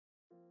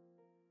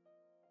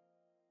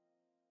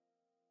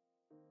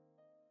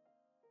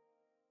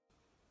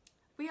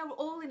We are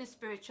all in a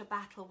spiritual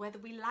battle, whether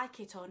we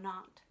like it or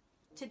not.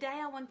 Today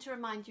I want to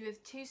remind you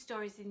of two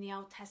stories in the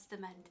Old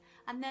Testament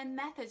and their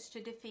methods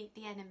to defeat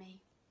the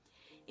enemy.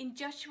 In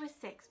Joshua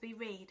 6 we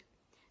read,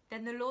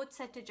 "Then the Lord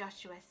said to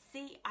Joshua,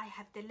 'See, I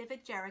have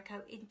delivered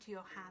Jericho into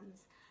your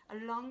hands,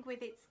 along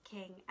with its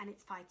king and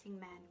its fighting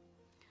men.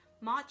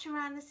 March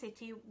around the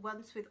city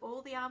once with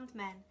all the armed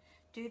men.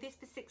 Do this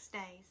for 6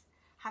 days.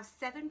 Have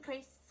 7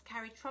 priests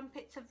carry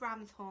trumpets of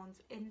ram's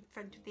horns in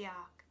front of the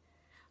ark.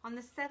 On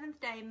the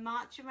 7th day,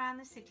 march around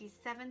the city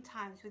 7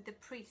 times with the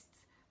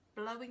priests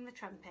blowing the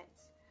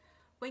trumpets.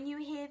 When you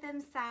hear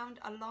them sound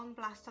a long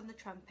blast on the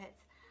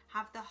trumpets,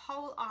 have the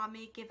whole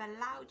army give a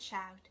loud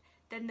shout.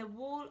 Then the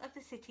wall of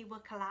the city will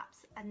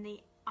collapse and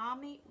the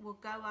army will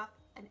go up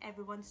and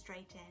everyone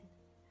straight in.'"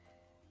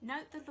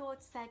 Note the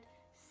Lord said,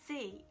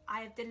 "See,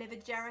 I have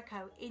delivered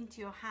Jericho into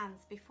your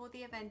hands," before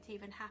the event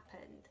even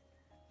happened.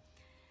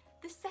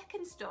 The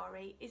second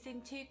story is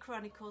in 2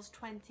 Chronicles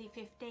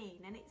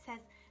 20:15, and it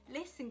says,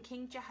 "Listen,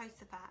 King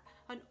Jehoshaphat,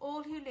 and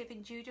all who live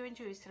in Judah and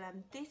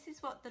Jerusalem, this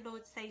is what the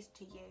Lord says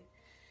to you.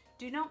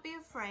 Do not be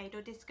afraid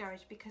or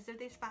discouraged because of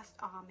this vast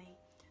army,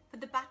 for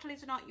the battle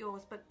is not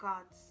yours but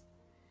God's.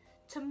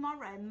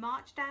 Tomorrow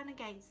march down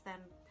against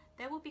them.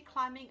 They will be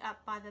climbing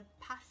up by the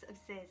pass of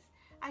Ziz,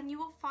 and you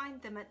will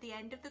find them at the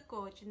end of the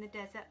gorge in the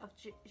desert of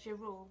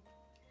Jerul.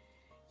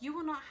 You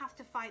will not have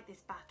to fight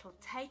this battle.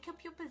 Take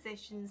up your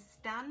positions,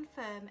 stand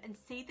firm, and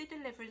see the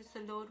deliverance the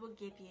Lord will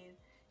give you,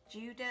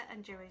 Judah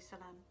and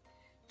Jerusalem.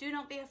 Do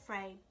not be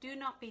afraid, do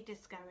not be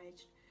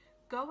discouraged.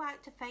 Go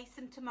out to face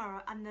them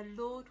tomorrow, and the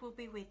Lord will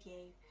be with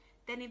you."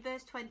 Then in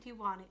verse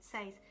 21 it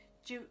says,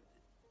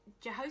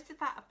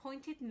 Jehoshaphat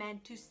appointed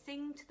men to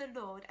sing to the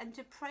Lord and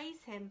to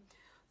praise him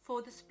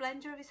for the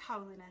splendor of his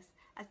holiness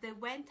as they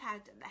went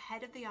out at the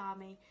head of the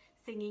army,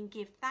 singing,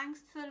 "Give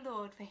thanks to the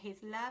Lord, for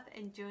his love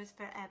endures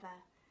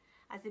forever."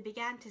 As they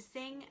began to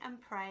sing and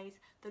praise,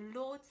 the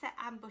Lord set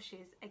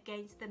ambushes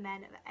against the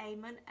men of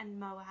Ammon and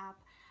Moab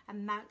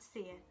and Mount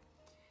Seir,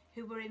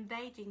 who were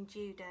invading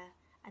Judah,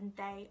 and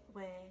they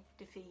were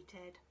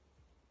defeated.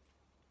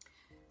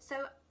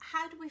 So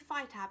how do we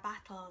fight our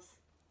battles?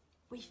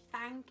 We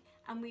thank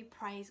and we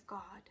praise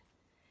God.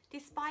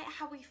 Despite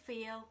how we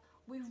feel,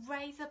 we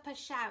raise up a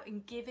shout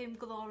and give him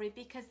glory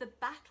because the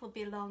battle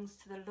belongs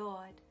to the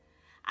Lord.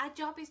 Our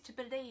job is to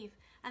believe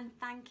and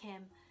thank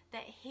him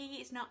that he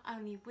is not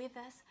only with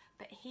us,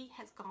 but he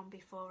has gone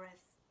before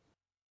us.